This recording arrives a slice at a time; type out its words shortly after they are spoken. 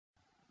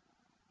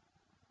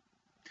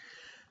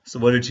So,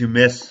 what did you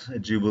miss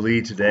at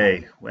Jubilee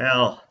today?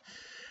 Well,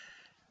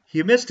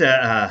 you missed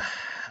a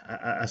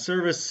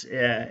service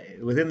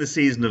within the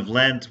season of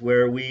Lent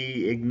where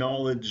we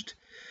acknowledged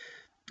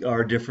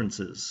our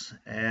differences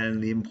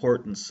and the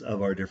importance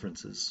of our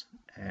differences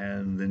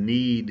and the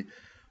need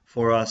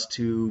for us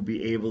to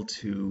be able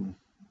to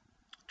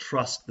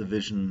trust the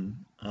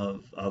vision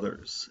of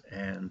others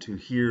and to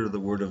hear the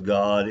word of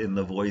God in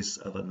the voice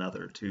of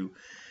another, to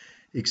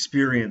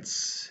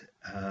experience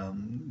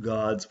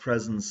God's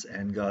presence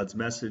and God's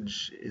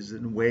message is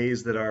in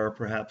ways that are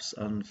perhaps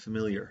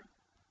unfamiliar.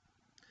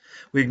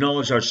 We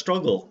acknowledge our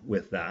struggle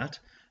with that,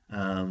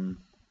 um,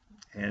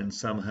 and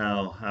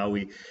somehow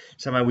we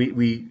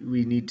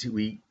need to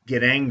we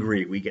get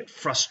angry, we get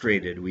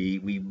frustrated,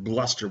 we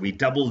bluster, we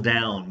double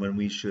down when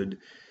we should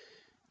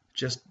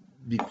just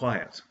be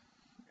quiet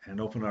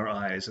and open our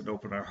eyes and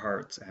open our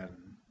hearts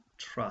and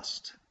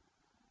trust.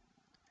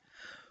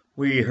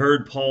 We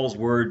heard Paul's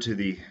word to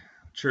the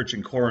church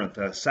in Corinth,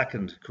 a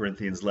second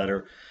Corinthians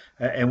letter,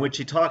 in which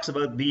he talks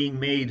about being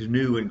made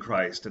new in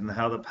Christ and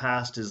how the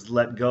past is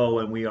let go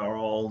and we are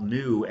all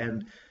new.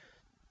 And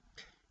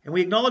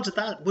we acknowledge that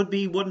that would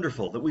be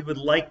wonderful, that we would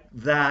like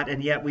that,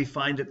 and yet we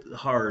find it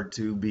hard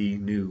to be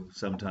new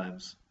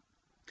sometimes.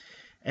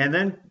 And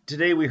then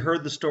today we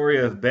heard the story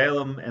of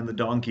Balaam and the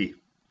donkey.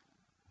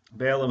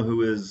 Balaam,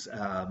 who is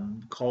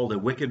called a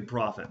wicked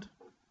prophet,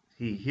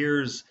 he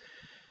hears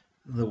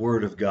the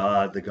word of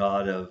God, the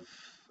God of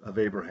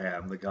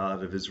Abraham, the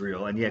God of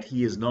Israel, and yet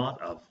he is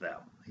not of them.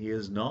 He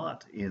is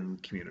not in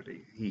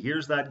community. He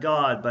hears that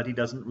God, but he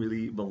doesn't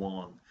really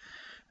belong.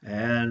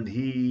 And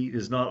he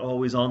is not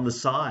always on the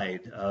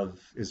side of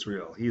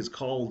Israel. He is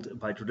called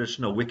by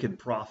tradition a wicked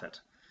prophet.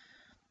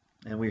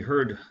 And we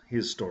heard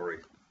his story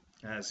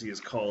as he is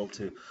called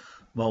to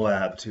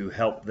Moab to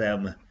help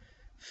them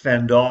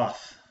fend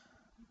off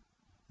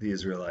the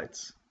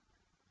Israelites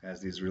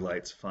as the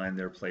Israelites find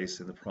their place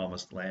in the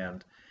promised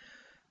land.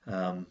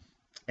 Um,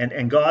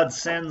 and God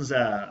sends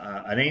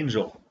an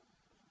angel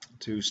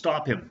to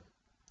stop him,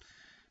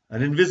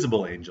 an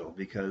invisible angel,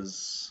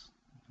 because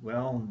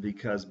Balaam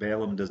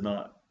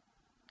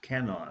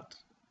cannot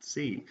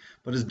see,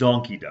 but his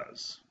donkey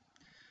does.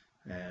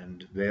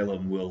 And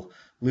Balaam will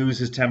lose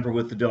his temper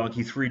with the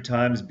donkey 3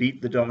 times,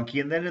 beat the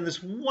donkey, and then in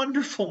this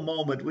wonderful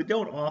moment we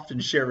don't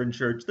often share in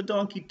church, the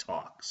donkey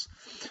talks.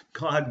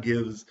 God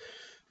gives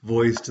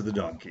voice to the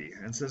donkey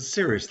and says,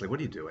 seriously, what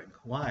are you doing?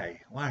 Why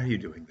are you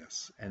doing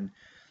this? And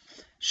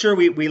sure,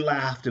 we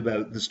laughed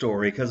about the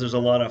story because there's a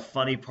lot of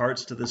funny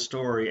parts to the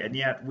story, and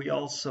yet we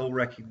also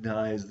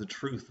recognize the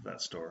truth of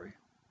that story.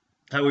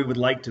 How we would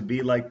like to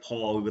be like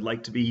Paul, we would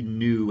like to be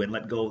new and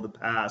let go of the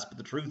past, but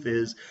the truth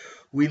is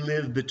we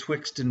live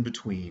betwixt and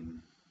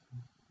between.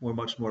 We're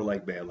much more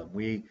like Balaam.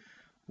 We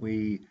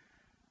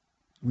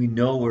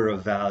know we're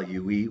of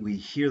value. We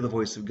hear the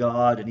voice of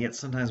God, and yet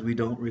sometimes we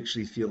don't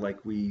actually feel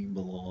like we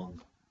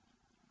belong.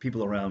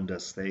 People around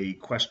us, they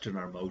question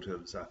our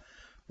motives.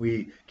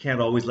 We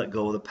can't always let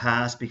go of the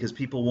past because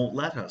people won't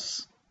let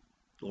us,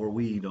 or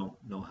we don't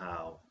know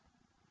how.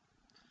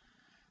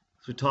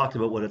 So we talked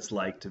about what it's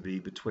like to be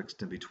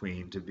betwixt and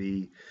between,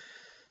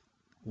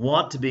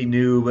 want to be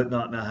new but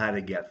not know how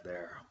to get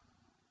there.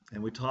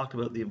 And we talked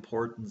about the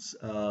importance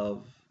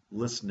of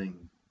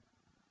listening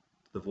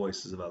to the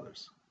voices of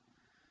others,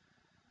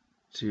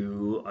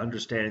 to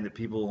understanding that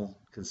people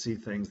can see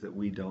things that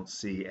we don't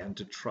see, and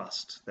to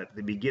trust that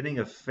the beginning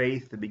of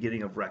faith, the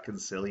beginning of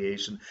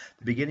reconciliation,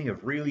 the beginning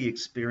of really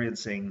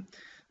experiencing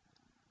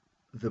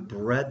the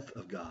breadth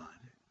of God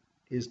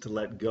is to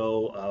let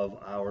go of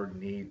our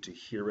need to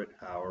hear it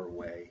our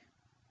way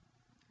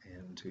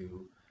and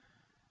to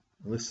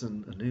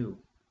listen anew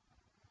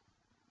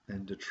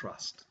and to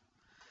trust.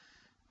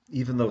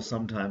 Even though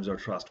sometimes our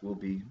trust will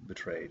be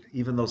betrayed,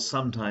 even though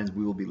sometimes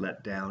we will be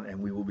let down and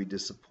we will be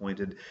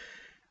disappointed,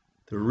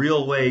 the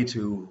real way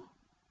to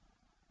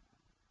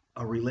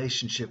a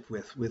relationship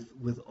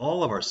with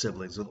all of our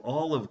siblings, with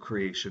all of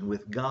creation,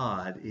 with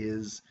God,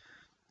 is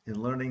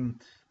in learning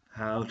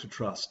how to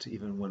trust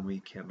even when we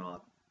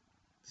cannot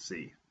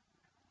see,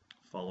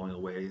 following a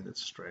way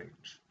that's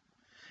strange.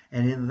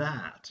 And in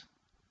that,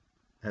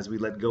 as we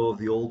let go of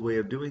the old way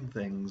of doing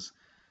things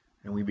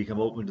and we become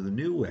open to the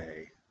new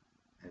way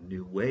and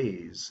new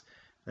ways,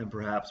 then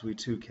perhaps we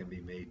too can be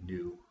made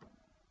new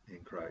in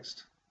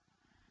Christ.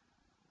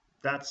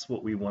 That's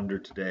what we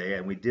wondered today,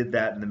 and we did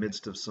that in the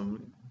midst of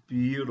some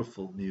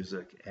beautiful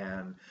music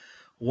and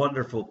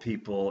wonderful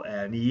people.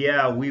 And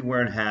yeah, we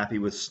weren't happy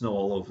with snow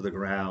all over the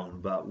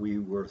ground, but we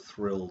were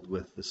thrilled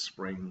with the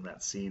spring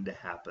that seemed to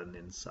happen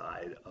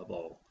inside of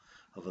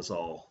us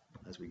all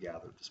as we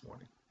gathered this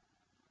morning.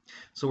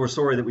 So we're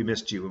sorry that we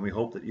missed you, and we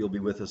hope that you'll be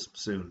with us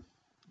soon.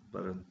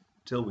 But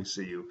until we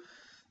see you,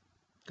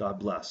 God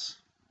bless.